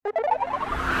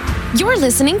You're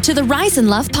listening to the Rise in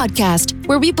Love podcast,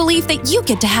 where we believe that you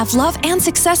get to have love and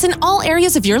success in all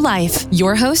areas of your life.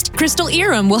 Your host, Crystal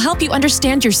Iram, will help you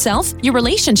understand yourself, your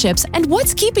relationships, and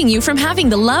what's keeping you from having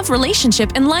the love,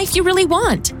 relationship, and life you really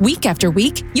want. Week after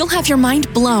week, you'll have your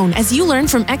mind blown as you learn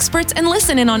from experts and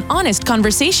listen in on honest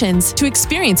conversations to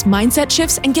experience mindset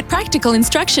shifts and get practical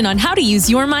instruction on how to use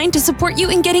your mind to support you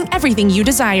in getting everything you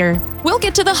desire. We'll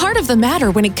get to the heart of the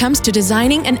matter when it comes to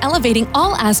designing and elevating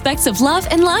all aspects of love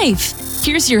and life.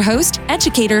 Here's your host,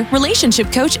 educator,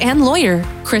 relationship coach, and lawyer,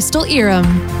 Crystal Iram.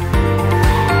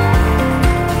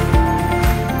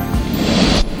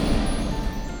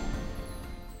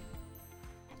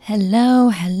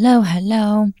 Hello.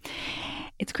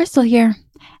 It's Crystal here.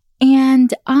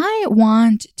 And I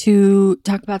want to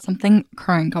talk about something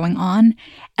current going on.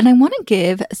 And I want to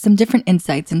give some different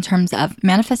insights in terms of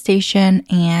manifestation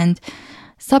and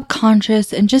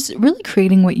subconscious and just really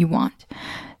creating what you want.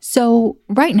 So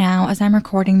right now, as I'm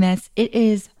recording this, it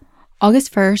is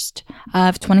August 1st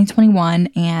of 2021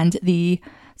 and the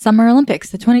Summer Olympics,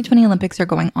 the 2020 Olympics are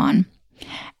going on.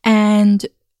 And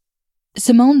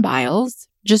Simone Biles,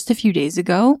 just a few days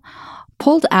ago,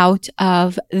 pulled out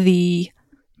of the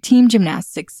team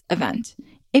gymnastics event.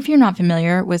 If you're not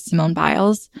familiar with Simone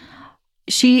Biles,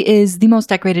 she is the most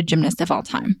decorated gymnast of all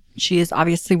time. She is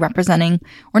obviously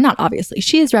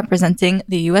she is representing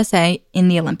the USA in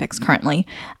the Olympics currently,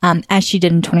 as she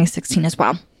did in 2016 as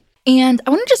well. And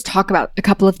I want to just talk about a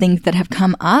couple of things that have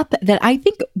come up that I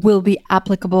think will be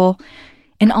applicable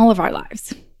in all of our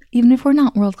lives, even if we're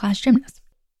not world-class gymnasts.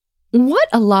 What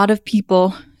a lot of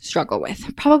people struggle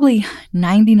with, probably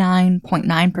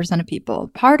 99.9% of people,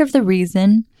 part of the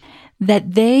reason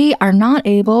that they are not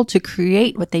able to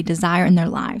create what they desire in their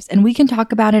lives. And we can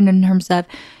talk about it in terms of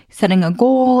setting a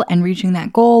goal and reaching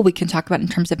that goal. We can talk about it in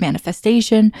terms of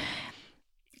manifestation.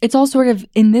 It's all sort of,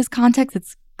 in this context,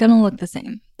 it's going to look the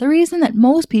same. The reason that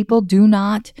most people do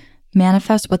not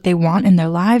manifest what they want in their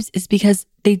lives is because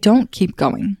they don't keep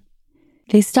going.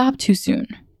 They stop too soon.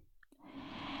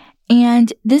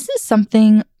 And this is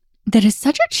something that is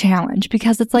such a challenge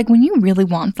because it's like when you really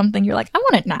want something, you're like, I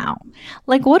want it now.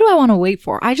 Like, what do I want to wait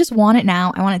for? I just want it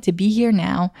now. I want it to be here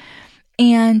now.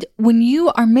 And when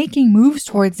you are making moves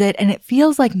towards it and it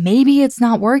feels like maybe it's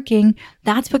not working,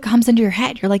 that's what comes into your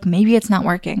head. You're like, maybe it's not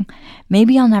working.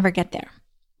 Maybe I'll never get there.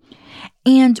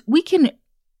 And we can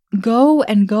go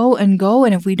and go and go.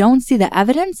 And if we don't see the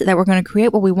evidence that we're going to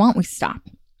create what we want, we stop.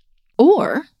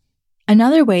 Or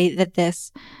another way that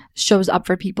this shows up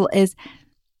for people is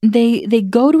they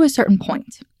go to a certain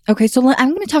point. Okay, so I'm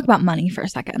going to talk about money for a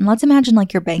second. Let's imagine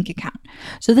like your bank account.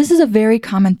 So this is a very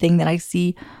common thing that I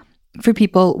see for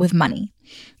people with money,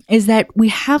 is that we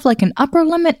have like an upper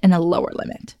limit and a lower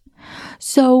limit.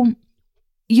 So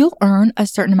you'll earn a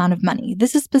certain amount of money.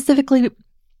 This is specifically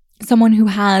someone who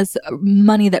has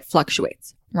money that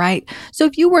fluctuates, right? So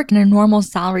if you work in a normal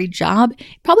salary job, it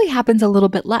probably happens a little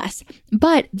bit less,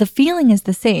 but the feeling is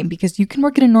the same because you can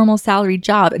work in a normal salary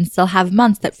job and still have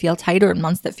months that feel tighter and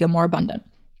months that feel more abundant.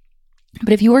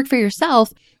 But if you work for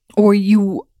yourself, or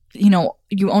you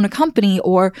own a company,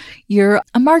 or you're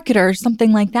a marketer or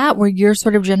something like that, where you're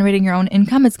sort of generating your own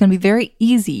income, it's going to be very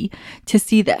easy to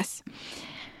see this,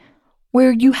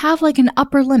 where you have like an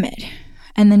upper limit.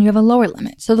 And then you have a lower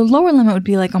limit. So the lower limit would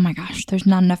be like, oh my gosh, there's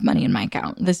not enough money in my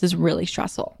account. This is really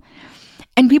stressful.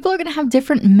 And people are going to have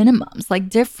different minimums, like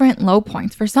different low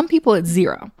points. For some people, it's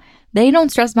zero. They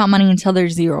don't stress about money until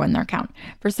there's zero in their account.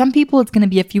 For some people, it's going to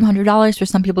be a few $100s. For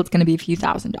some people, it's going to be a few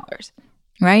 $1,000s,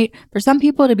 right? For some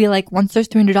people, it'll be like, once there's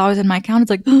 $300 in my account,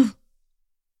 it's like,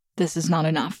 this is not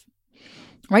enough.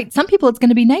 Right? Some people, it's going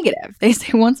to be negative. They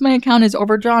say, once my account is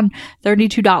overdrawn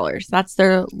 $32, that's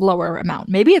their lower amount.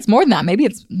 Maybe it's more than that. Maybe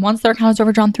it's once their account is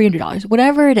overdrawn $300,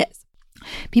 whatever it is.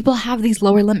 People have these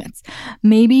lower limits.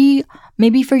 Maybe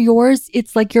for yours,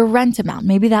 it's like your rent amount.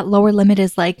 Maybe that lower limit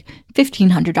is like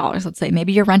 $1,500. Let's say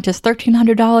maybe your rent is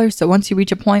 $1,300. So once you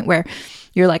reach a point where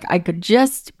you're like, I could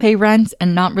just pay rent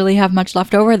and not really have much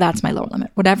left over, that's my lower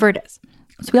limit, whatever it is.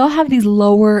 So we all have these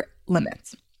lower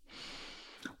limits.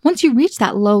 Once you reach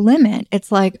that low limit,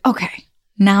 it's like, okay,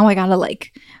 now I gotta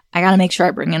make sure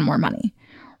I bring in more money,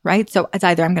 right? So it's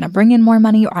either I'm going to bring in more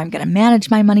money or I'm going to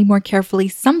manage my money more carefully,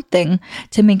 something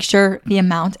to make sure the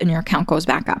amount in your account goes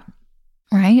back up,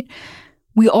 right?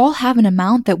 We all have an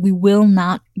amount that we will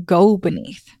not go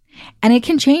beneath. And it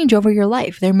can change over your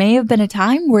life. There may have been a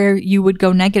time where you would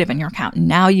go negative in your account, and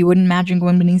now you wouldn't imagine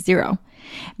going beneath zero.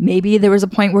 Maybe there was a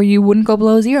point where you wouldn't go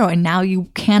below zero, and now you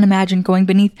can't imagine going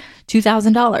beneath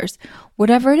 $2,000.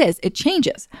 Whatever it is, it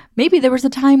changes. Maybe there was a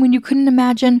time when you couldn't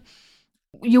imagine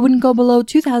you wouldn't go below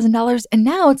 $2,000. And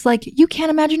now it's like, you can't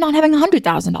imagine not having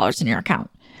 $100,000 in your account,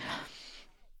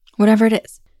 whatever it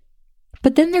is.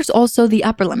 But then there's also the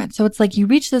upper limit. So it's like you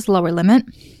reach this lower limit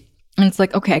and it's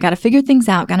like, okay, I got to figure things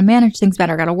out, got to manage things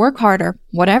better, got to work harder,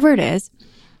 whatever it is,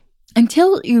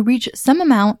 until you reach some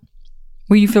amount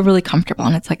where you feel really comfortable.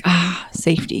 And it's like,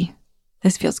 safety.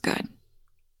 This feels good.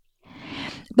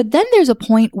 But then there's a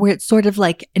point where it's sort of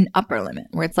like an upper limit,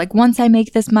 where it's like, once I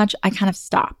make this much, I kind of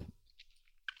stop.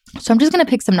 So I'm just going to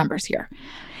pick some numbers here.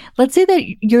 Let's say that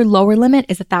your lower limit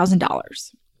is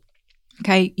 $1,000.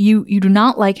 Okay. You do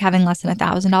not like having less than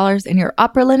 $1,000, and your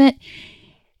upper limit,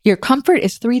 your comfort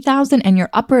is $3,000 and your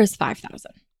upper is $5,000.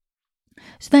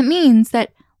 So that means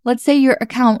that, let's say your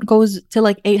account goes to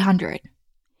like $800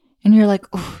 and you're like,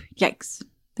 oh, yikes,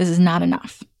 this is not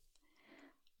enough.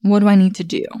 What do I need to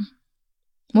do?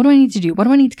 What do I need to do? What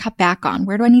do I need to cut back on?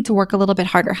 Where do I need to work a little bit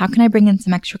harder? How can I bring in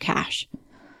some extra cash?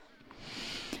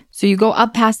 So you go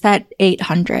up past that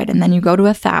 800 and then you go to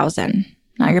 1,000.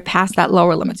 Now you're past that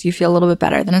lower limit, so you feel a little bit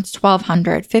better. Then it's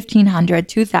 1,200, 1,500,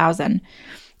 2,000,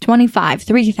 25,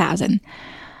 3,000.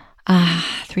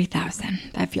 3,000.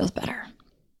 That feels better.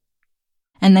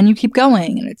 And then you keep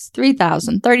going and it's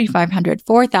 3,000, 3,500,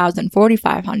 4,000,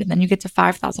 4,500. Then you get to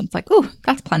 5,000. It's like, oh,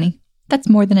 that's plenty. That's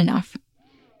more than enough.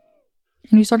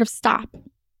 And you sort of stop.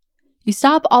 You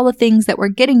stop all the things that were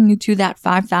getting you to that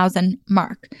 5,000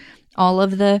 mark. All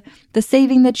of the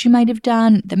saving that you might have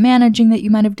done, the managing that you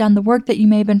might have done, the work that you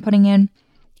may have been putting in.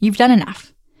 You've done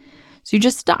enough. So you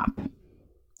just stop.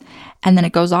 And then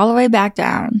it goes all the way back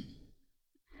down.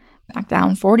 Back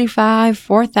down 45,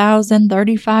 4,000,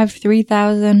 35,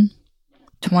 3,000,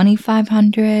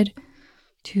 2,500,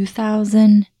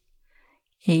 2,000,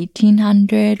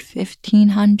 1,800,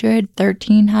 1,500,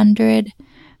 1,300,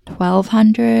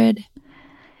 1,200.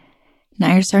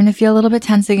 Now you're starting to feel a little bit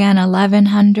tense again.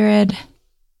 1,100,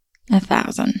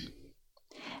 1,000.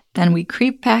 Then we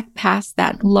creep back past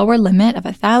that lower limit of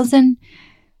 1,000,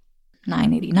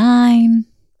 989,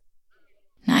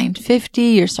 950.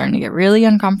 You're starting to get really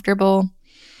uncomfortable.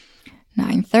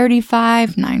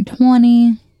 935,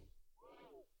 920,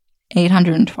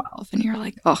 812. And you're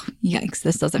like, oh, yikes,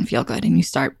 this doesn't feel good. And you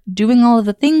start doing all of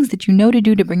the things that you know to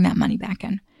do to bring that money back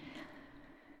in.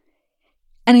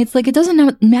 And it's like, it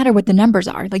doesn't matter what the numbers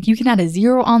are. Like, you can add a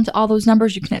 0 onto all those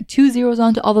numbers. You can add 2 zeros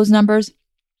onto all those numbers.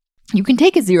 You can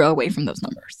take a 0 away from those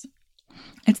numbers.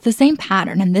 It's the same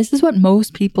pattern. And this is what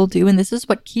most people do. And this is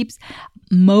what keeps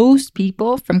most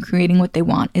people from creating what they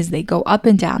want, is they go up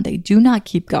and down. They do not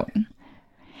keep going.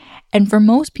 And for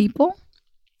most people,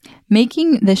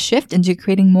 making the shift into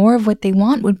creating more of what they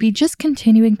want would be just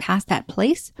continuing past that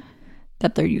place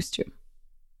that they're used to.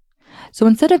 So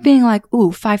instead of being like,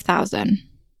 ooh, 5,000,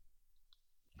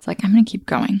 it's like, I'm going to keep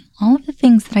going. All of the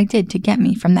things that I did to get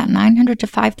me from that 900 to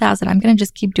 5,000, I'm going to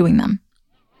just keep doing them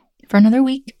for another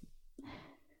week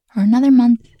or another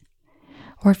month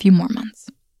or a few more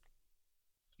months.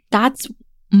 That's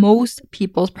most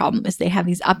people's problem, is they have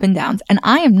these up and downs. And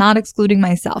I am not excluding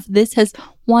myself. This has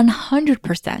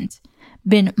 100%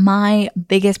 been my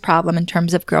biggest problem in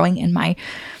terms of growing in my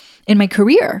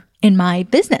career, in my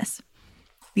business.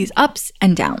 These ups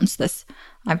and downs. This,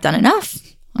 I've done enough.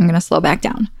 I'm going to slow back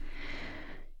down.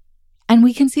 And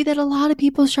we can see that a lot of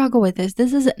people struggle with this.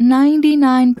 This is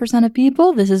 99% of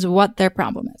people. This is what their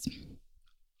problem is.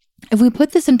 If we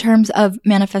put this in terms of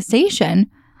manifestation,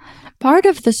 part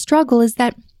of the struggle is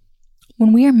that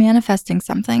when we are manifesting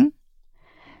something,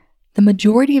 the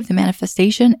majority of the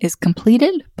manifestation is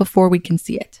completed before we can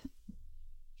see it.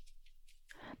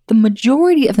 The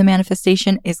majority of the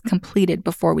manifestation is completed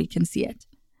before we can see it.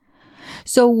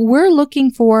 So we're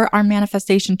looking for our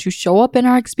manifestation to show up in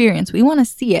our experience. We want to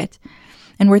see it.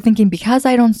 And we're thinking, because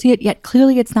I don't see it yet,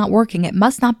 clearly it's not working. It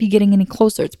must not be getting any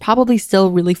closer. It's probably still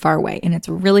really far away. And it's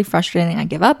really frustrating. I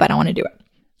give up. I don't want to do it.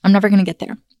 I'm never going to get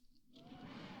there.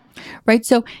 Right?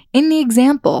 So in the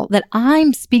example that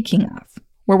I'm speaking of,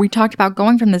 where we talked about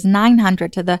going from this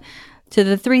 900 to the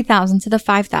 3,000 to the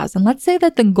 5,000, let's say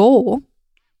that the goal,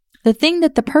 the thing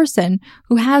that the person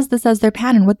who has this as their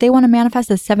pattern, what they want to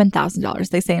manifest is $7,000.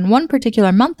 They say, in one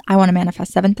particular month, I want to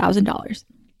manifest $7,000.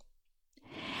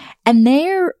 And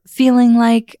they're feeling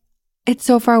like it's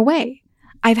so far away.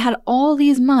 I've had all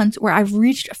these months where I've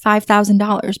reached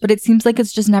 $5,000, but it seems like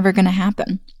it's just never going to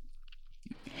happen.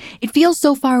 It feels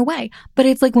so far away. But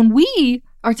it's like, when we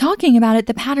are talking about it,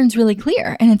 the pattern's really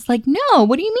clear. And it's like, no,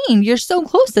 what do you mean? You're so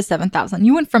close to 7,000.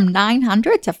 You went from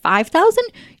 900 to 5,000.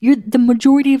 You're the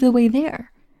majority of the way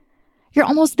there. You're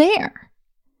almost there.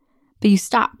 But you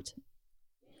stopped.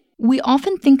 We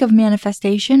often think of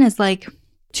manifestation as like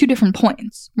two different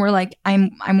points. We're like,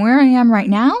 I'm where I am right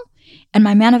now, and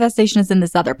my manifestation is in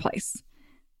this other place.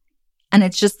 And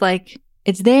it's just like,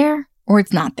 it's there or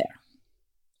it's not there.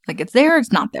 Like it's there or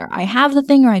it's not there. I have the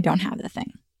thing or I don't have the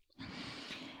thing.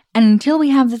 And until we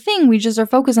have the thing, we just are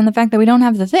focused on the fact that we don't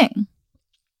have the thing.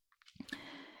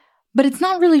 But it's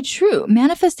not really true.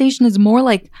 Manifestation is more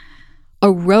like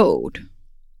a road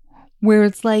where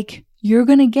it's like you're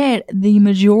going to get the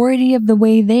majority of the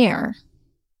way there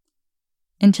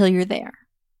until you're there,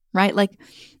 right? Like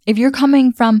if you're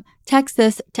coming from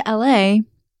Texas to LA,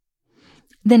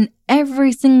 then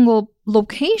every single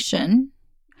location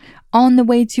on the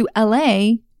way to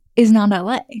LA is not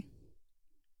LA.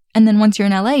 And then once you're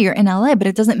in LA, you're in LA, but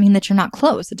it doesn't mean that you're not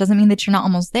close. It doesn't mean that you're not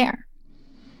almost there,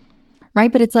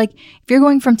 right? But it's like if you're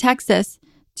going from Texas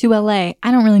to LA,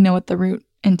 I don't really know what the route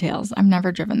entails. I've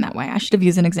never driven that way. I should have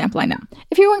used an example I know.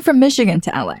 If you're going from Michigan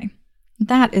to LA,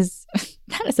 that is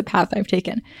a path I've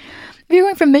taken. If you're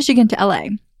going from Michigan to LA,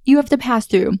 you have to pass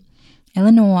through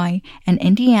Illinois and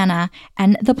Indiana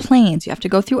and the plains. You have to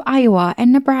go through Iowa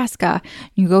and Nebraska.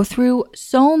 You go through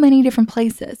so many different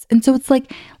places. And so it's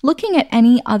like looking at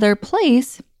any other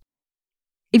place,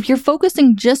 if you're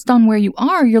focusing just on where you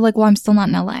are, you're like, well, I'm still not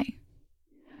in LA.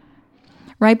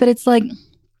 Right? But it's like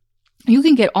you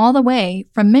can get all the way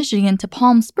from Michigan to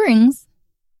Palm Springs.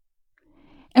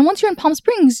 And once you're in Palm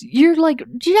Springs, you're like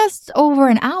just over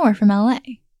an hour from LA.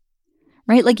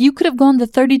 Right? Like you could have gone the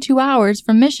 32 hours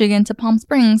from Michigan to Palm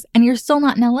Springs and you're still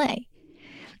not in LA.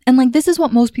 And like this is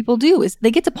what most people do is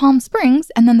they get to Palm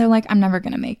Springs and then they're like, I'm never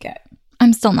going to make it.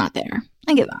 I'm still not there.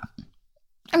 I give up.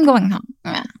 I'm going home.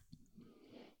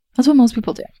 That's what most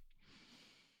people do.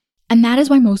 And that is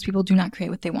why most people do not create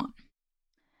what they want.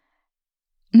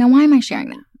 Now, why am I sharing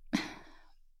that?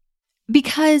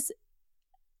 Because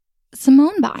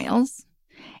Simone Biles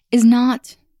is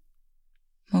not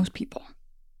most people.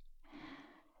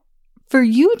 For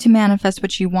you to manifest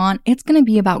what you want, it's going to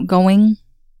be about going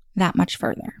that much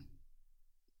further.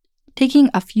 Taking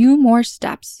a few more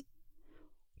steps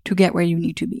to get where you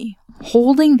need to be.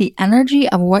 Holding the energy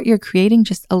of what you're creating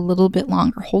just a little bit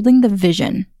longer. Holding the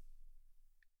vision.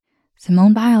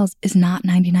 Simone Biles is not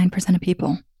 99% of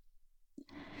people.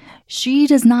 She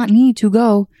does not need to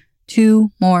go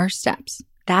 2 more steps.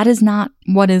 That is not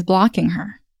what is blocking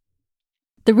her.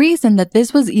 The reason that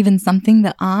this was even something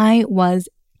that I was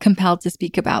compelled to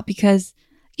speak about, because,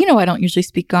 I don't usually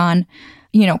speak on,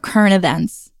 current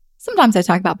events. Sometimes I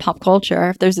talk about pop culture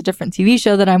if there's a different TV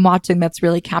show that I'm watching that's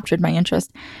really captured my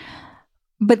interest.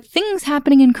 But things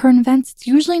happening in current events, it's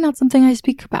usually not something I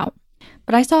speak about.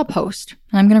 But I saw a post,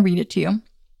 and I'm going to read it to you,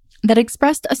 that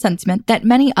expressed a sentiment that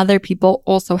many other people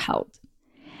also held.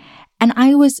 And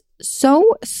I was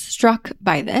so struck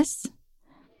by this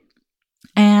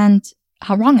and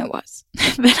how wrong it was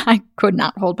that I could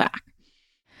not hold back.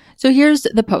 So here's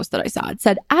the post that I saw. It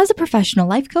said, as a professional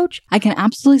life coach, I can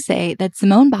absolutely say that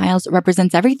Simone Biles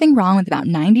represents everything wrong with about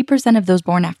 90% of those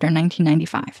born after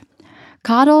 1995.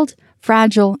 Coddled,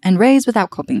 fragile, and raised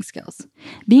without coping skills.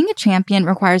 Being a champion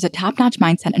requires a top-notch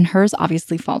mindset, and hers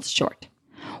obviously falls short.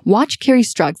 Watch Carrie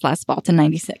Strugg's last vault in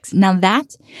 96. Now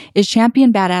that is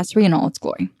champion badassery in all its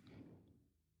glory.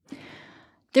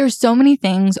 There are so many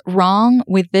things wrong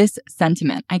with this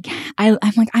sentiment. I'm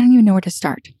like, I don't even know where to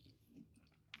start.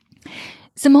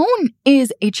 Simone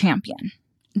is a champion.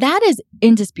 That is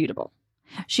indisputable.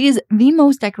 She is the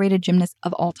most decorated gymnast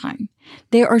of all time.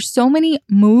 There are so many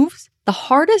moves, the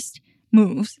hardest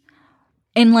moves,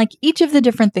 in like each of the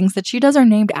different things that she does are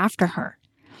named after her.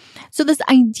 So this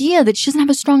idea that she doesn't have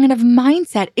a strong enough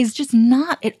mindset is just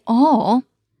not at all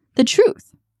the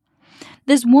truth.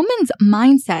 This woman's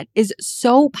mindset is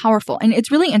so powerful. And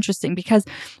it's really interesting because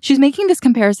she's making this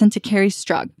comparison to Carrie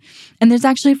Strug. And there's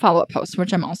actually a follow-up post,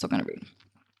 which I'm also going to read.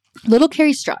 Little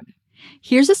Carrie Strug.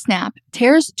 Here's a snap,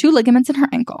 tears 2 ligaments in her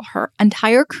ankle. Her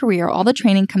entire career, all the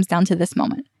training comes down to this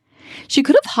moment. She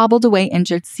could have hobbled away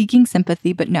injured, seeking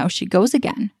sympathy, but no, she goes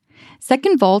again.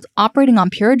 Second vault, operating on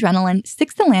pure adrenaline,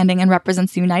 sticks the landing and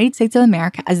represents the United States of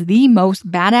America as the most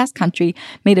badass country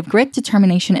made of grit,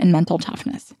 determination, and mental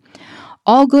toughness.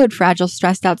 All good, fragile,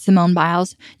 stressed out Simone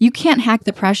Biles. You can't hack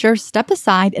the pressure. Step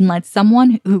aside and let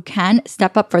someone who can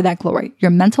step up for that glory.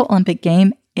 Your mental Olympic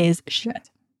game is shit.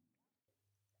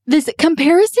 This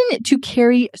comparison to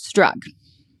Carrie Strug,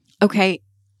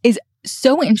 is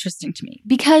so interesting to me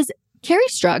because Carrie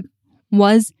Strug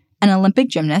was an Olympic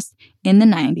gymnast in the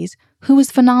 90s who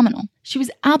was phenomenal. She was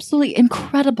absolutely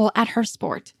incredible at her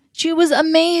sport. She was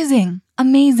amazing,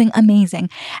 amazing,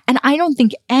 amazing. And I don't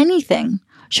think anything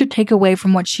should take away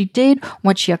from what she did,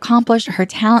 what she accomplished, her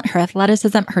talent, her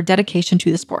athleticism, her dedication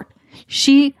to the sport.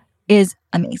 She is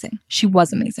amazing. She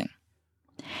was amazing.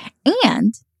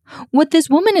 And What this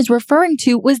woman is referring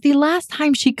to was the last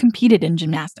time she competed in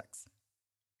gymnastics.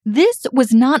 This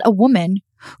was not a woman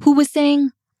who was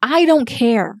saying, I don't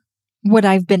care what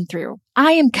I've been through.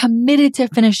 I am committed to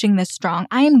finishing this strong.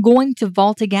 I am going to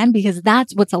vault again because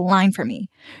that's what's aligned for me.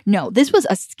 No, this was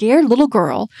a scared little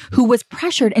girl who was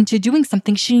pressured into doing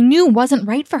something she knew wasn't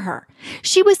right for her.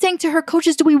 She was saying to her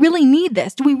coaches, do we really need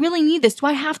this? Do we really need this? Do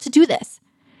I have to do this?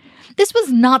 This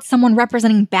was not someone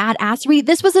representing badassery.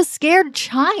 This was a scared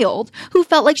child who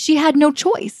felt like she had no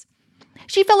choice.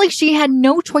 She felt like she had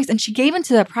no choice and she gave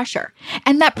into the pressure.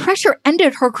 And that pressure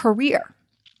ended her career.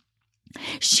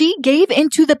 She gave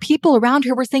into the people around her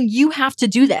who were saying, you have to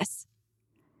do this.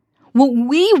 What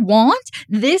we want,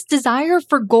 this desire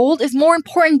for gold, is more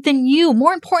important than you,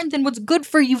 more important than what's good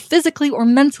for you physically or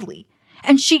mentally.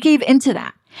 And she gave into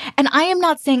that. And I am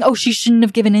not saying, oh, she shouldn't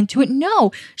have given into it.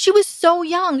 No, she was so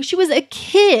young. She was a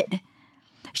kid.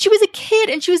 She was a kid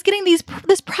and she was getting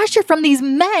this pressure from these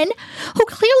men who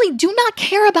clearly do not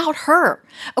care about her.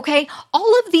 Okay.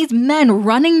 All of these men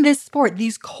running this sport,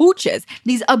 these coaches,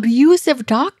 these abusive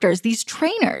doctors, these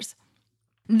trainers,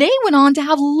 they went on to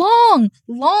have long,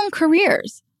 long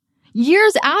careers.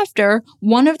 Years after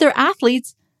one of their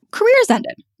athletes' careers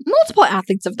ended. Multiple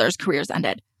athletes of theirs' careers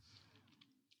ended.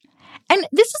 And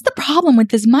this is the problem with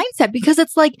this mindset because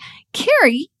it's like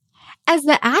Carrie, as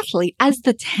the athlete, as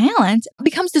the talent,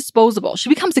 becomes disposable. She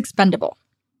becomes expendable.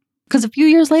 Because a few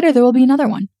years later, there will be another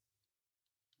one.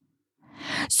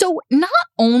 So not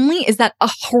only is that a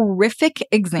horrific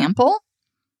example,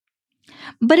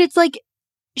 but it's like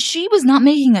she was not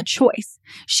making a choice.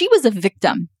 She was a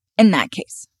victim in that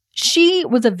case. She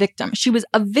was a victim. She was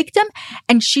a victim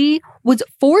and she was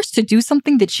forced to do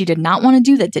something that she did not want to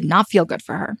do, that did not feel good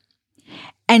for her.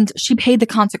 And she paid the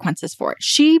consequences for it.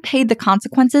 She paid the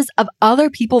consequences of other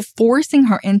people forcing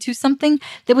her into something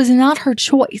that was not her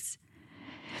choice.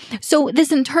 So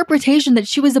this interpretation that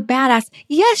she was a badass,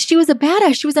 yes, she was a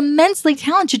badass. She was immensely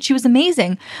talented. She was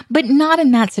amazing, but not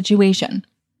in that situation.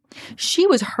 She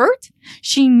was hurt.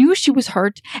 She knew she was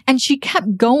hurt, and she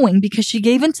kept going because she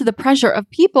gave into the pressure of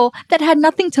people that had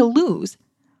nothing to lose.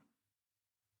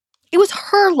 It was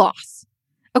her loss.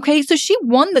 Okay, so she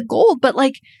won the gold, but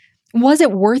was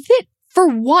it worth it? For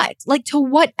what? To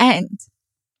what end?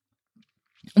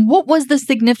 What was the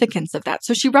significance of that?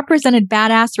 So she represented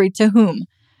badassery to whom?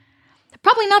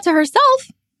 Probably not to herself.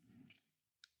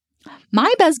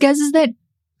 My best guess is that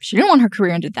she didn't want her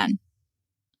career ended then.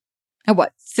 At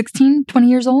what, 16, 20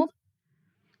 years old?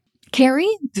 Carrie,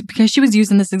 because she was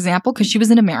using this example, because she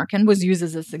was an American, was used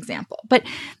as this example. But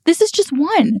this is just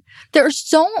one. There are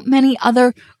so many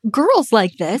other girls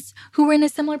like this who were in a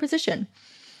similar position.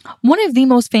 One of the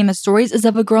most famous stories is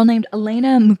of a girl named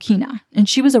Elena Mukina, and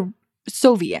she was a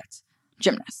Soviet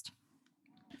gymnast.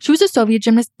 She was a Soviet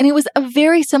gymnast, and it was a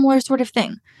very similar sort of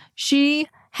thing. She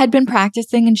had been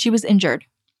practicing, and she was injured.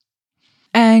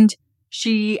 And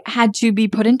she had to be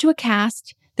put into a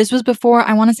cast. This was before,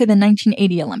 I want to say, the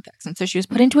 1980 Olympics. And so she was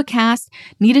put into a cast,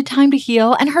 needed time to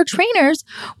heal, and her trainers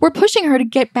were pushing her to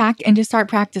get back and to start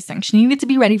practicing. She needed to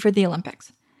be ready for the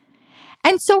Olympics.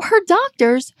 And so her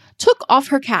doctors took off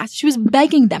her cast. She was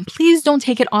begging them, please don't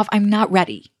take it off. I'm not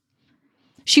ready.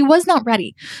 She was not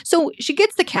ready. So she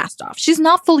gets the cast off. She's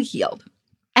not fully healed.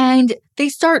 And they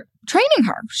start training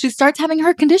her. She starts having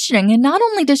her conditioning. And not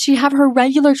only does she have her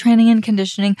regular training and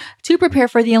conditioning to prepare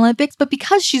for the Olympics, but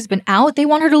because she's been out, they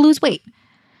want her to lose weight.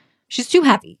 She's too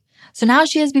heavy. So now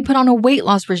she has to be put on a weight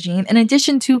loss regime in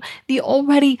addition to the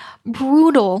already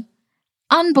brutal,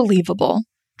 unbelievable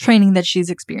training that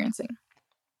she's experiencing.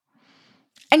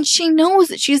 And she knows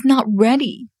that she's not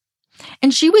ready.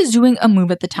 And she was doing a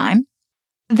move at the time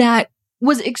that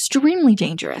was extremely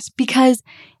dangerous because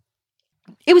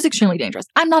it was extremely dangerous.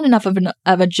 I'm not enough of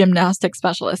a gymnastic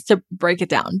specialist to break it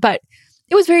down, but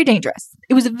it was very dangerous.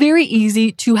 It was very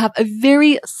easy to have a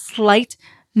very slight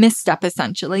misstep,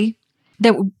 essentially,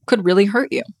 that could really hurt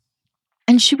you.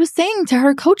 And she was saying to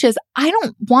her coaches, I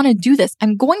don't want to do this.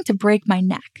 I'm going to break my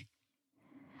neck.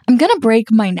 I'm going to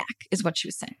break my neck, is what she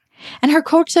was saying. And her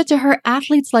coach said to her,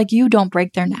 athletes like you don't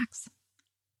break their necks.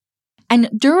 And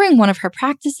during one of her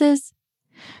practices,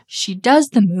 she does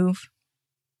the move.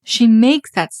 She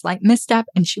makes that slight misstep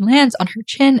and she lands on her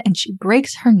chin and she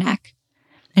breaks her neck.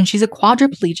 And she's a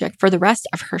quadriplegic for the rest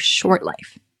of her short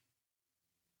life.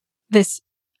 This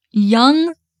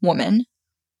young woman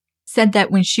said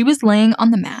that when she was laying on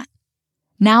the mat,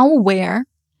 now aware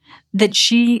that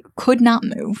she could not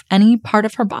move any part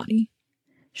of her body,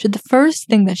 the first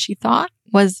thing that she thought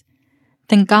was,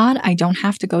 thank God I don't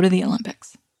have to go to the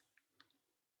Olympics.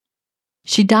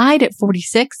 She died at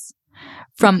 46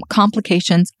 from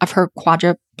complications of her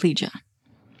quadriplegia.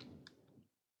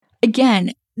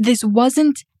 Again, this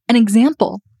wasn't an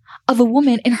example of a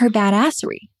woman in her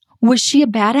badassery. Was she a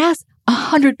badass?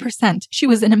 100%. She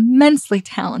was an immensely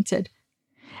talented,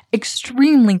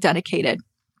 extremely dedicated,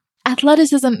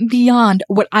 athleticism beyond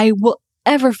what I will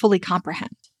ever fully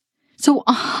comprehend. So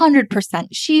 100%,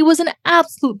 she was an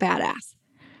absolute badass.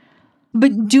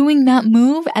 But doing that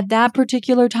move at that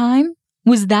particular time,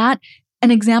 was that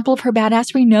an example of her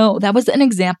badassery? No, that was an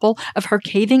example of her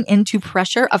caving into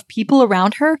pressure of people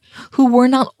around her who were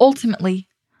not ultimately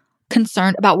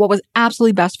concerned about what was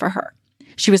absolutely best for her.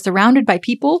 She was surrounded by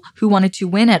people who wanted to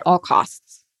win at all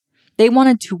costs. They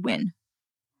wanted to win.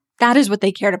 That is what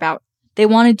they cared about. They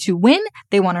wanted to win.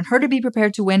 They wanted her to be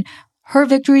prepared to win. Her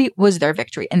victory was their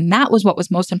victory, and that was what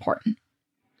was most important.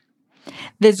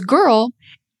 This girl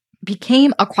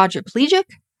became a quadriplegic,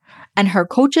 and her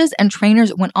coaches and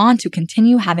trainers went on to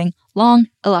continue having long,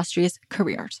 illustrious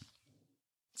careers.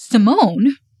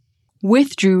 Simone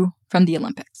withdrew from the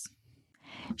Olympics.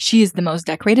 She is the most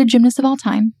decorated gymnast of all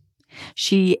time.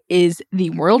 She is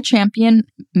the world champion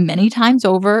many times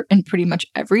over in pretty much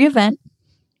every event.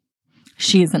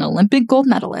 She is an Olympic gold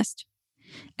medalist,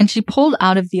 and she pulled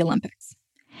out of the Olympics.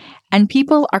 And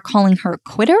people are calling her a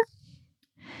quitter,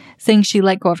 saying she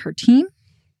let go of her team,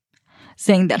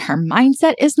 saying that her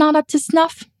mindset is not up to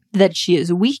snuff, that she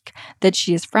is weak, that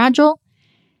she is fragile.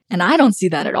 And I don't see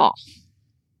that at all.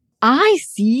 I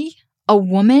see a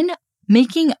woman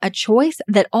making a choice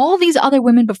that all these other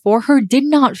women before her did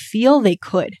not feel they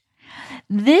could.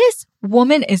 This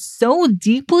woman is so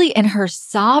deeply in her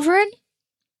sovereign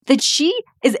that she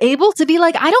is able to be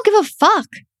like, I don't give a fuck.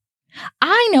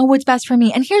 I know what's best for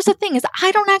me. And here's the thing is,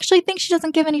 I don't actually think she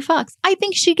doesn't give any fucks. I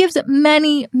think she gives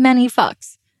many, many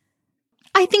fucks.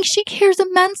 I think she cares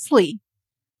immensely.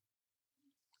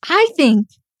 I think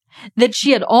that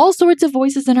she had all sorts of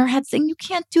voices in her head saying, you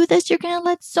can't do this. You're going to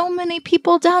let so many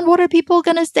people down. What are people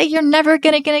going to say? You're never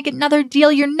going to get another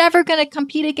deal. You're never going to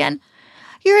compete again.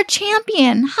 You're a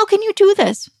champion. How can you do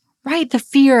this? Right? The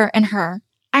fear in her,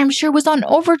 I'm sure, was on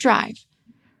overdrive.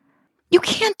 You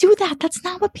can't do that. That's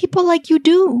not what people like you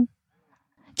do.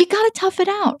 You got to tough it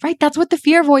out, right? That's what the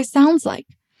fear voice sounds like.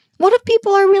 What if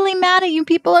people are really mad at you?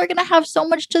 People are going to have so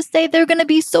much to say. They're going to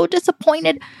be so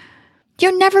disappointed.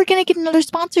 You're never going to get another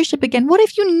sponsorship again. What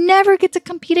if you never get to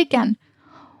compete again?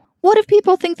 What if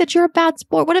people think that you're a bad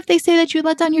sport? What if they say that you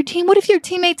let down your team? What if your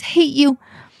teammates hate you?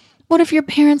 What if your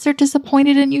parents are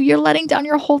disappointed in you? You're letting down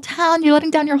your whole town. You're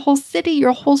letting down your whole city,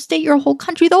 your whole state, your whole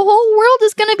country. The whole world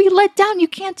is going to be let down. You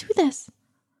can't do this.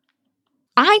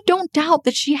 I don't doubt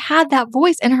that she had that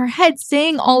voice in her head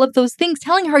saying all of those things,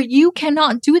 telling her, you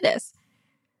cannot do this.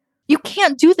 You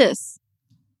can't do this.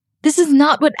 This is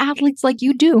not what athletes like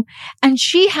you do. And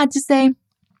she had to say,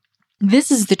 this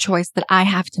is the choice that I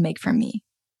have to make for me.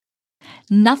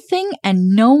 Nothing and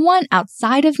no one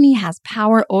outside of me has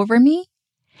power over me.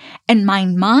 And my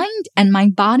mind and my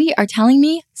body are telling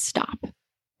me, stop.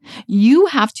 You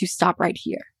have to stop right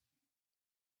here.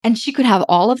 And she could have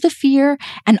all of the fear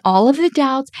and all of the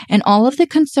doubts and all of the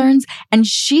concerns. And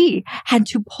she had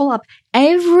to pull up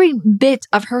every bit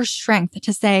of her strength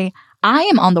to say, I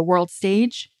am on the world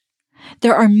stage.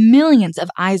 There are millions of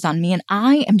eyes on me, and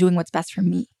I am doing what's best for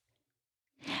me.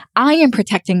 I am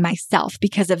protecting myself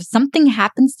because if something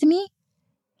happens to me,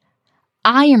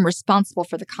 I am responsible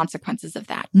for the consequences of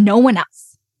that. No one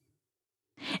else.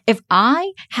 If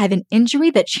I have an injury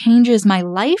that changes my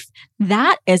life,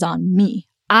 that is on me.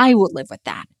 I will live with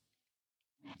that.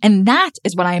 And that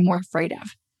is what I am more afraid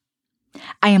of.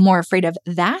 I am more afraid of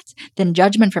that than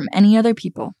judgment from any other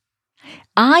people.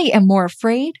 I am more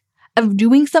afraid of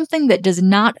doing something that does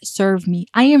not serve me.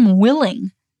 I am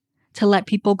willing to let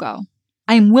people go.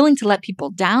 I am willing to let people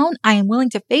down. I am willing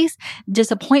to face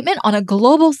disappointment on a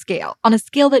global scale, on a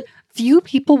scale that few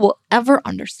people will ever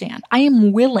understand. I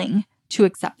am willing to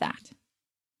accept that.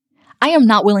 I am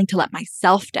not willing to let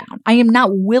myself down. I am not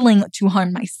willing to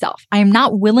harm myself. I am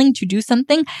not willing to do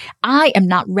something I am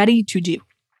not ready to do.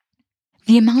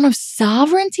 The amount of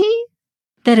sovereignty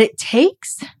that it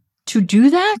takes to do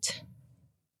that,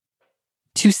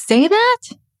 to say that,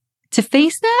 to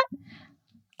face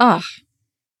that,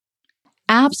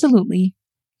 absolutely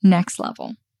next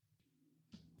level.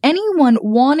 Anyone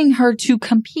wanting her to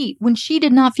compete when she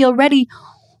did not feel ready,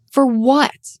 for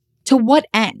what? To what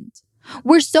end?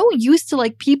 We're so used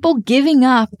to people giving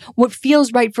up what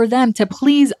feels right for them to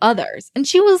please others. And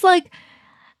she was like,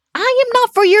 I am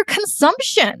not for your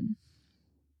consumption.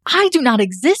 I do not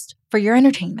exist for your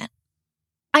entertainment.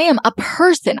 I am a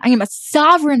person. I am a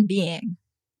sovereign being.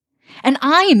 And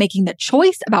I am making the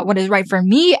choice about what is right for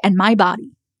me and my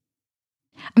body.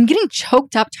 I'm getting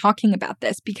choked up talking about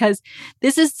this because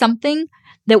this is something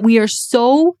that we are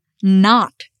so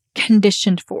not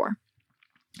conditioned for.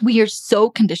 We are so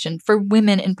conditioned, for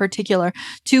women in particular,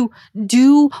 to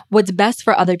do what's best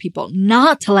for other people,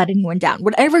 not to let anyone down.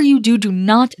 Whatever you do, do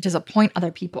not disappoint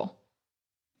other people.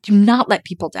 Do not let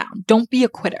people down. Don't be a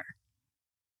quitter.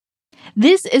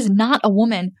 This is not a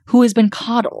woman who has been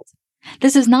coddled.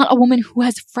 This is not a woman who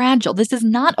has fragile. This is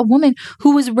not a woman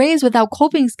who was raised without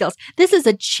coping skills. This is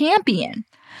a champion.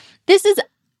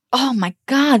 Oh my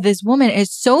God, this woman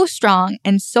is so strong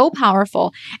and so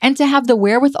powerful, and to have the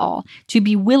wherewithal to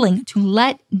be willing to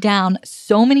let down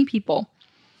so many people,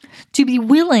 to be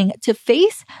willing to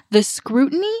face the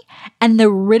scrutiny and the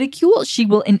ridicule she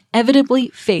will inevitably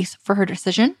face for her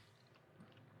decision.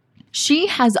 She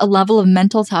has a level of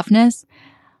mental toughness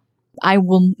I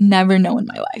will never know in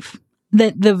my life.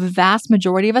 That the vast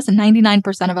majority of us,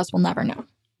 99% of us, will never know.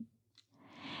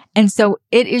 And so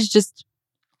it is just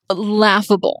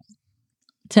laughable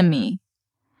to me.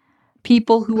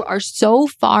 People who are so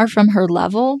far from her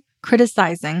level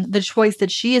criticizing the choice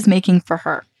that she is making for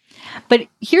her. But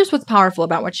here's what's powerful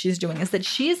about what she's doing is that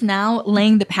she is now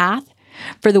laying the path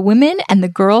for the women and the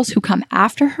girls who come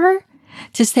after her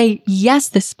to say, yes,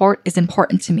 this sport is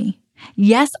important to me.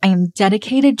 Yes, I am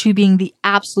dedicated to being the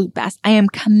absolute best. I am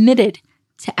committed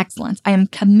to excellence. I am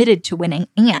committed to winning.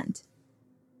 And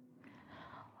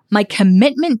my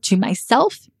commitment to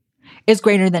myself is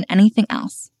greater than anything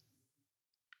else.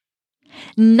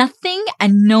 Nothing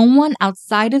and no one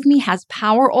outside of me has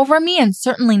power over me, and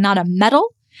certainly not a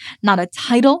medal, not a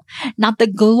title, not the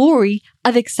glory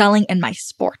of excelling in my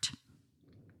sport.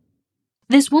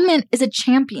 This woman is a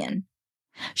champion.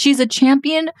 She's a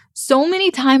champion so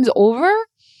many times over.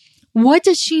 What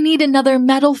does she need another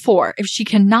medal for if she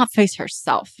cannot face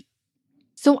herself?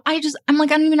 So I'm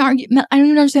like, I don't even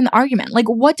understand the argument. Like,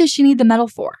 what does she need the medal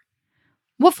for?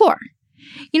 What for?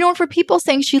 For people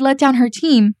saying she let down her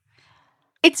team,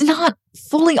 it's not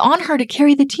fully on her to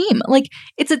carry the team. Like,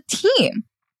 it's a team.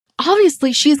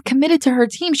 Obviously, she is committed to her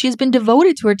team. She has been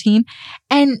devoted to her team.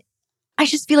 And I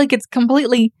just feel like it's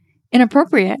completely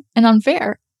inappropriate and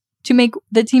unfair to make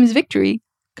the team's victory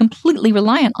completely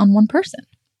reliant on one person.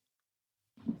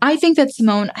 I think that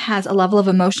Simone has a level of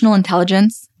emotional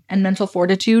intelligence and mental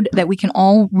fortitude that we can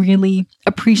all really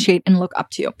appreciate and look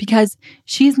up to, because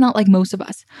she's not like most of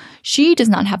us. She does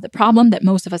not have the problem that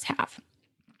most of us have.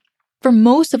 For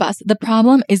most of us, the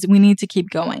problem is we need to keep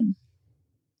going.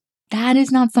 That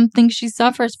is not something she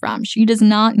suffers from. She does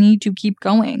not need to keep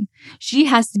going. She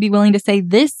has to be willing to say,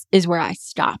 this is where I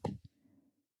stop.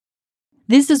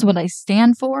 This is what I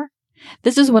stand for.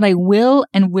 This is what I will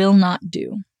and will not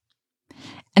do.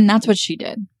 And that's what she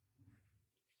did.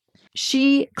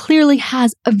 She clearly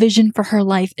has a vision for her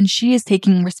life, and she is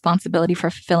taking responsibility for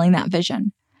fulfilling that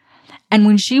vision. And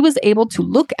when she was able to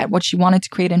look at what she wanted to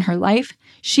create in her life,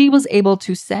 she was able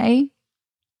to say,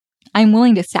 I'm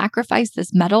willing to sacrifice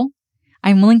this medal.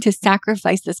 I'm willing to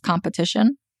sacrifice this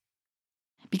competition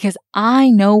because I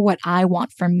know what I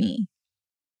want for me.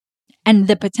 And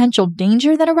the potential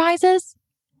danger that arises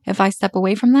if I step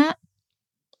away from that,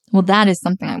 well, that is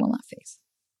something I will not face.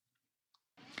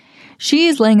 She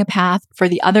is laying a path for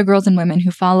the other girls and women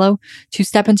who follow to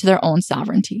step into their own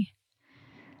sovereignty.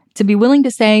 To be willing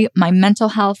to say, my mental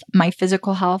health, my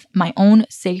physical health, my own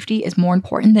safety is more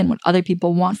important than what other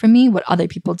people want from me, what other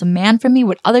people demand from me,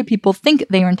 what other people think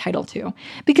they are entitled to.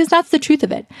 Because that's the truth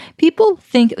of it. People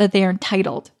think that they are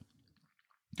entitled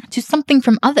to something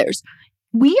from others.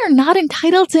 We are not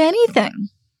entitled to anything.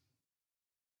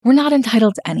 We're not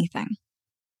entitled to anything.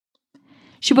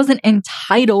 She wasn't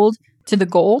entitled to the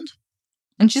gold,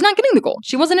 and she's not getting the gold.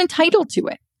 She wasn't entitled to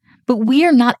it. But we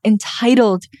are not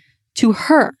entitled to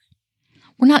her.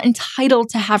 We're not entitled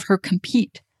to have her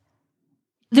compete.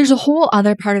 There's a whole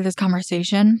other part of this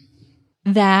conversation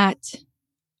that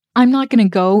I'm not going to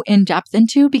go in depth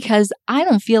into because I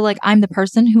don't feel like I'm the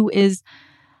person who is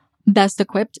best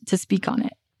equipped to speak on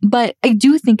it. But I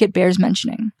do think it bears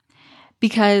mentioning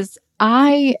because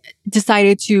I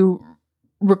decided to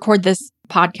record this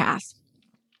podcast.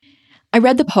 I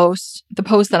read the post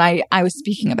that I was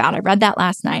speaking about. I read that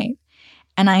last night.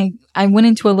 And I went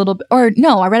into a little bit, or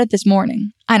no, I read it this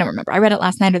morning. I don't remember. I read it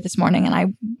last night or this morning, and I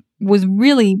was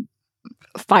really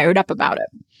fired up about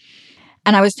it.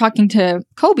 And I was talking to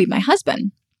Kobe, my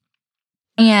husband,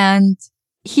 and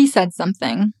he said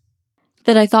something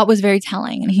that I thought was very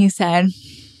telling. And he said,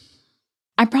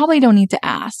 I probably don't need to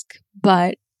ask,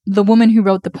 but the woman who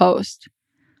wrote the post,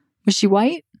 was she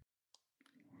white?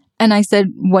 And I said,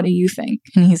 what do you think?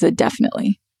 And he said,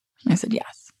 definitely. And I said,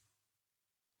 yes.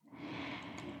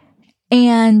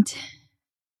 And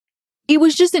it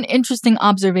was just an interesting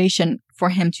observation for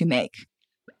him to make.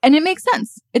 And it makes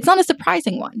sense. It's not a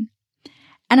surprising one.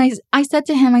 And I said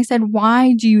to him, I said,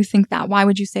 why do you think that? Why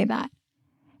would you say that?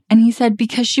 And he said,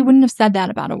 because she wouldn't have said that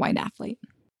about a white athlete.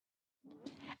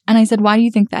 And I said, why do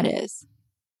you think that is?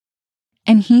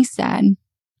 And he said,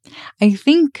 I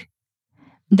think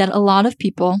that a lot of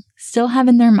people still have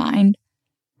in their mind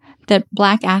that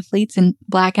Black athletes and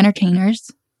Black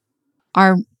entertainers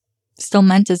are still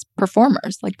meant as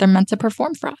performers, like they're meant to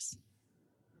perform for us.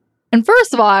 And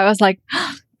first of all, I was like,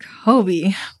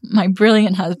 Kobe, my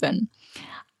brilliant husband.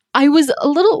 I was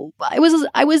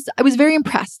very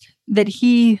impressed that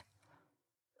he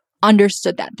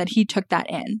understood that he took that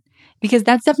in, because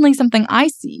that's definitely something I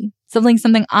see,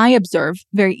 something I observe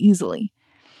very easily.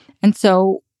 And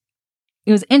so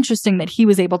it was interesting that he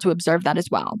was able to observe that as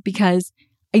well, because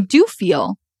I do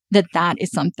feel that that is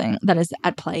something that is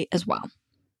at play as well.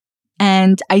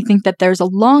 And I think that there's a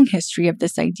long history of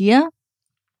this idea.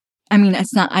 I mean,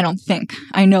 I don't think,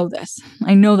 I know this.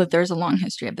 I know that there's a long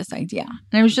history of this idea.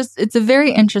 And it's a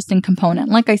very interesting component.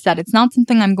 Like I said, it's not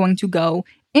something I'm going to go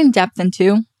in depth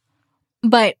into,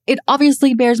 but it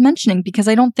obviously bears mentioning because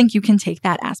I don't think you can take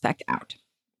that aspect out.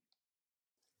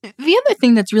 The other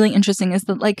thing that's really interesting is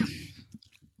that, like,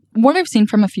 what I've seen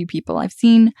from a few people, I've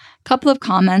seen a couple of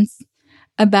comments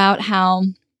about how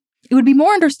it would be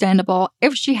more understandable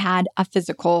if she had a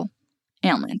physical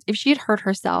ailment. If she had hurt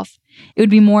herself, it would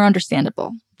be more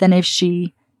understandable than if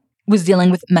she was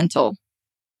dealing with mental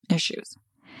issues.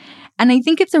 And I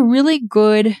think it's a really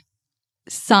good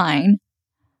sign,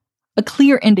 a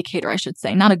clear indicator, I should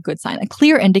say, not a good sign, a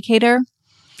clear indicator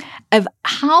of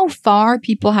how far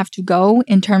people have to go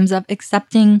in terms of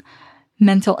accepting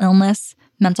mental illness,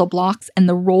 mental blocks, and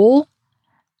the role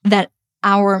that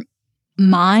our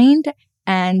mind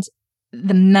and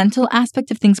the mental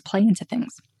aspect of things play into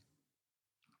things.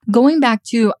 Going back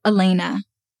to Elena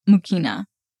Mukina,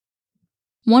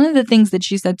 one of the things that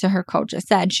she said to her coach,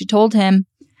 she told him,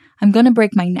 I'm going to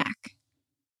break my neck.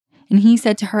 And he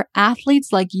said to her,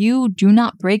 athletes like you do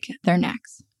not break their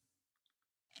necks.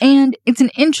 And it's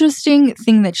an interesting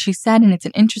thing that she said, and it's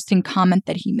an interesting comment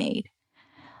that he made.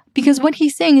 Because what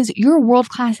he's saying is, you're a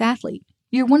world-class athlete.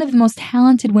 You're one of the most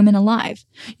talented women alive.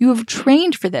 You have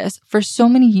trained for this for so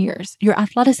many years. Your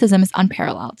athleticism is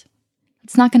unparalleled.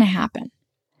 It's not going to happen.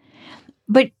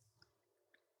 But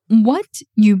what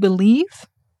you believe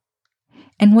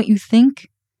and what you think,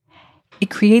 it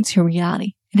creates your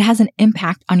reality. It has an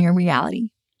impact on your reality.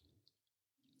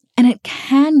 And it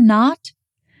cannot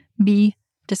be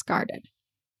discarded.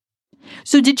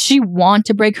 So did she want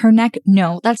to break her neck?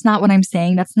 No, that's not what I'm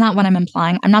saying. That's not what I'm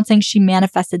implying. I'm not saying she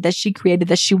manifested this, she created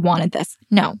this, she wanted this.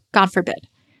 No, God forbid.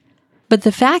 But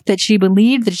the fact that she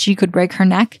believed that she could break her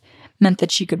neck meant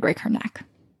that she could break her neck.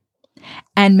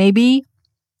 And maybe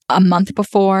a month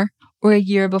before, or a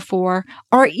year before,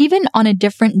 or even on a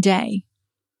different day,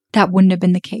 that wouldn't have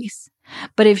been the case.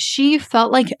 But if she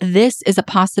felt like this is a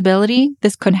possibility,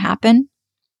 this could happen,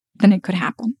 then it could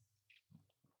happen.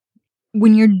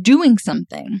 When you're doing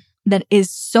something that is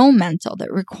so mental,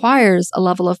 that requires a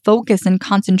level of focus and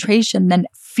concentration, then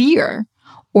fear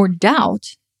or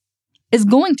doubt is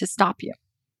going to stop you.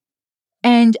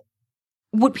 And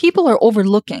what people are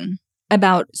overlooking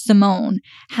about Simone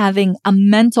having a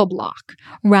mental block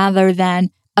rather than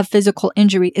a physical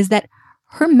injury is that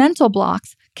her mental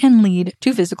blocks can lead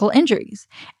to physical injuries.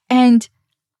 And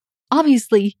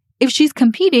obviously, if she's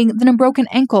competing, then a broken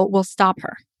ankle will stop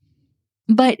her.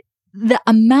 But the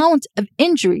amount of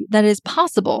injury that is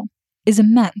possible is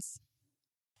immense.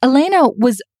 Elena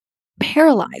was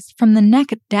paralyzed from the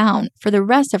neck down for the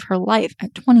rest of her life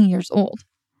at 20 years old.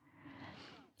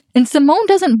 And Simone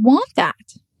doesn't want that.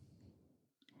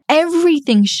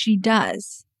 Everything she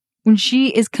does when she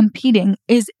is competing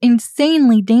is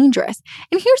insanely dangerous.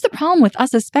 And here's the problem with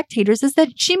us as spectators is that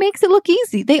she makes it look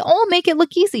easy. They all make it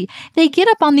look easy. They get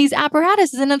up on these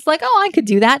apparatuses and it's like, oh, I could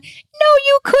do that. No,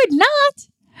 you could not.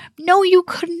 No, you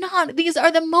could not. These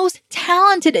are the most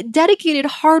talented, dedicated,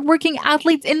 hardworking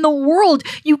athletes in the world.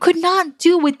 You could not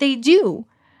do what they do.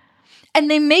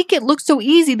 And they make it look so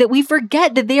easy that we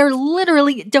forget that they are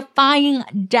literally defying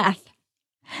death.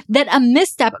 That a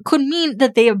misstep could mean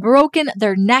that they have broken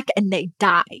their neck and they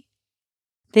die.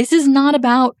 This is not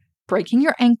about breaking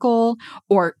your ankle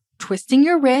or twisting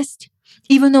your wrist,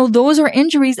 even though those are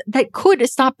injuries that could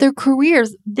stop their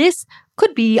careers. This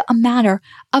could be a matter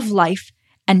of life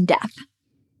and death.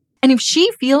 And if she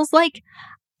feels like,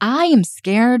 I am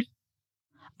scared,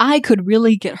 I could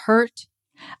really get hurt,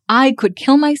 I could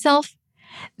kill myself,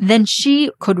 then she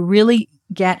could really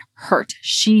get hurt.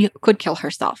 She could kill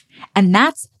herself. And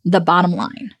that's the bottom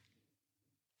line.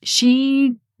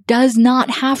 She does not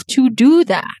have to do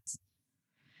that.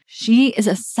 She is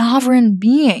a sovereign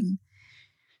being.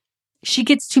 She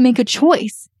gets to make a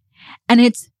choice. And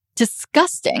it's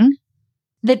disgusting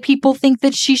that people think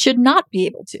that she should not be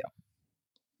able to.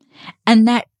 And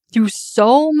that through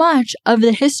so much of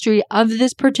the history of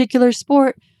this particular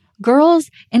sport, girls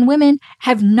and women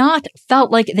have not felt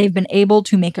like they've been able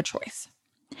to make a choice.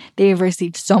 They have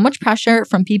received so much pressure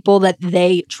from people that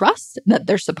they trust, that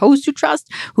they're supposed to trust,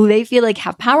 who they feel like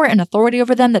have power and authority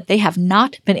over them, that they have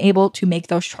not been able to make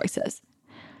those choices.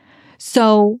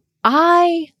 So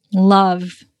I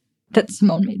love that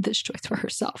Simone made this choice for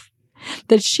herself.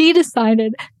 That she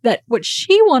decided that what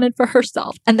she wanted for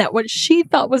herself and that what she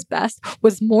thought was best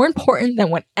was more important than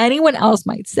what anyone else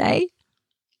might say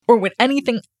or what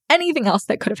anything else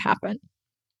that could have happened.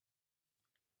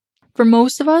 For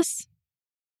most of us,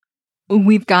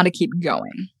 we've got to keep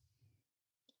going.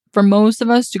 For most of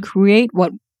us to create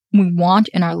what we want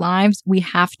in our lives, we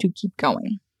have to keep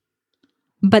going.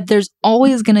 But there's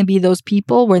always going to be those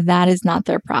people where that is not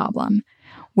their problem,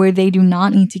 where they do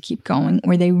not need to keep going,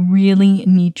 where they really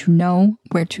need to know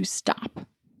where to stop.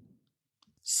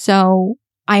 So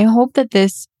I hope that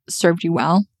this served you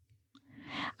well.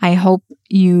 I hope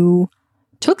you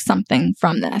took something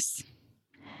from this.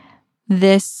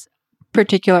 This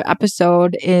particular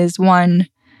episode is one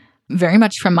very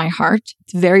much from my heart.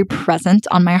 It's very present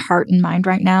on my heart and mind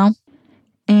right now.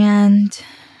 And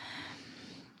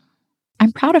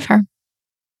I'm proud of her.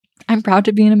 I'm proud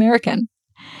to be an American.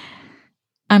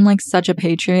 I'm like such a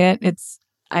patriot.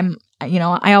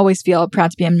 I always feel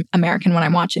proud to be an American when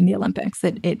I'm watching the Olympics.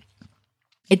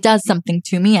 It does something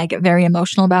to me. I get very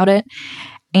emotional about it.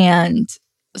 And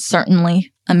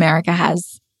certainly America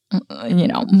has,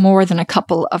 more than a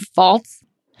couple of faults,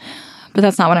 but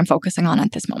that's not what I'm focusing on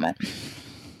at this moment.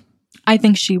 I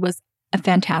think she was a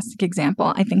fantastic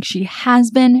example. I think she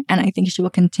has been, and I think she will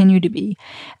continue to be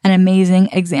an amazing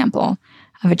example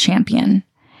of a champion.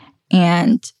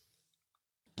 And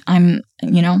I'm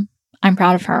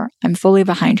proud of her. I'm fully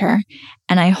behind her.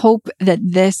 And I hope that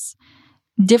this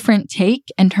different take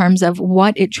in terms of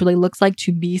what it truly looks like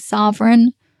to be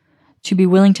sovereign, to be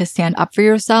willing to stand up for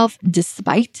yourself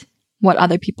despite what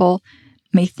other people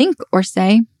may think or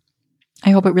say,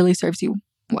 I hope it really serves you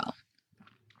well.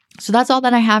 So that's all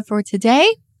that I have for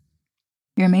today.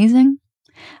 You're amazing.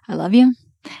 I love you.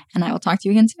 And I will talk to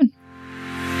you again soon.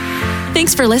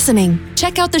 Thanks for listening.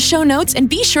 Check out the show notes and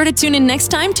be sure to tune in next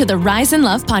time to the Rise in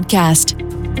Love podcast.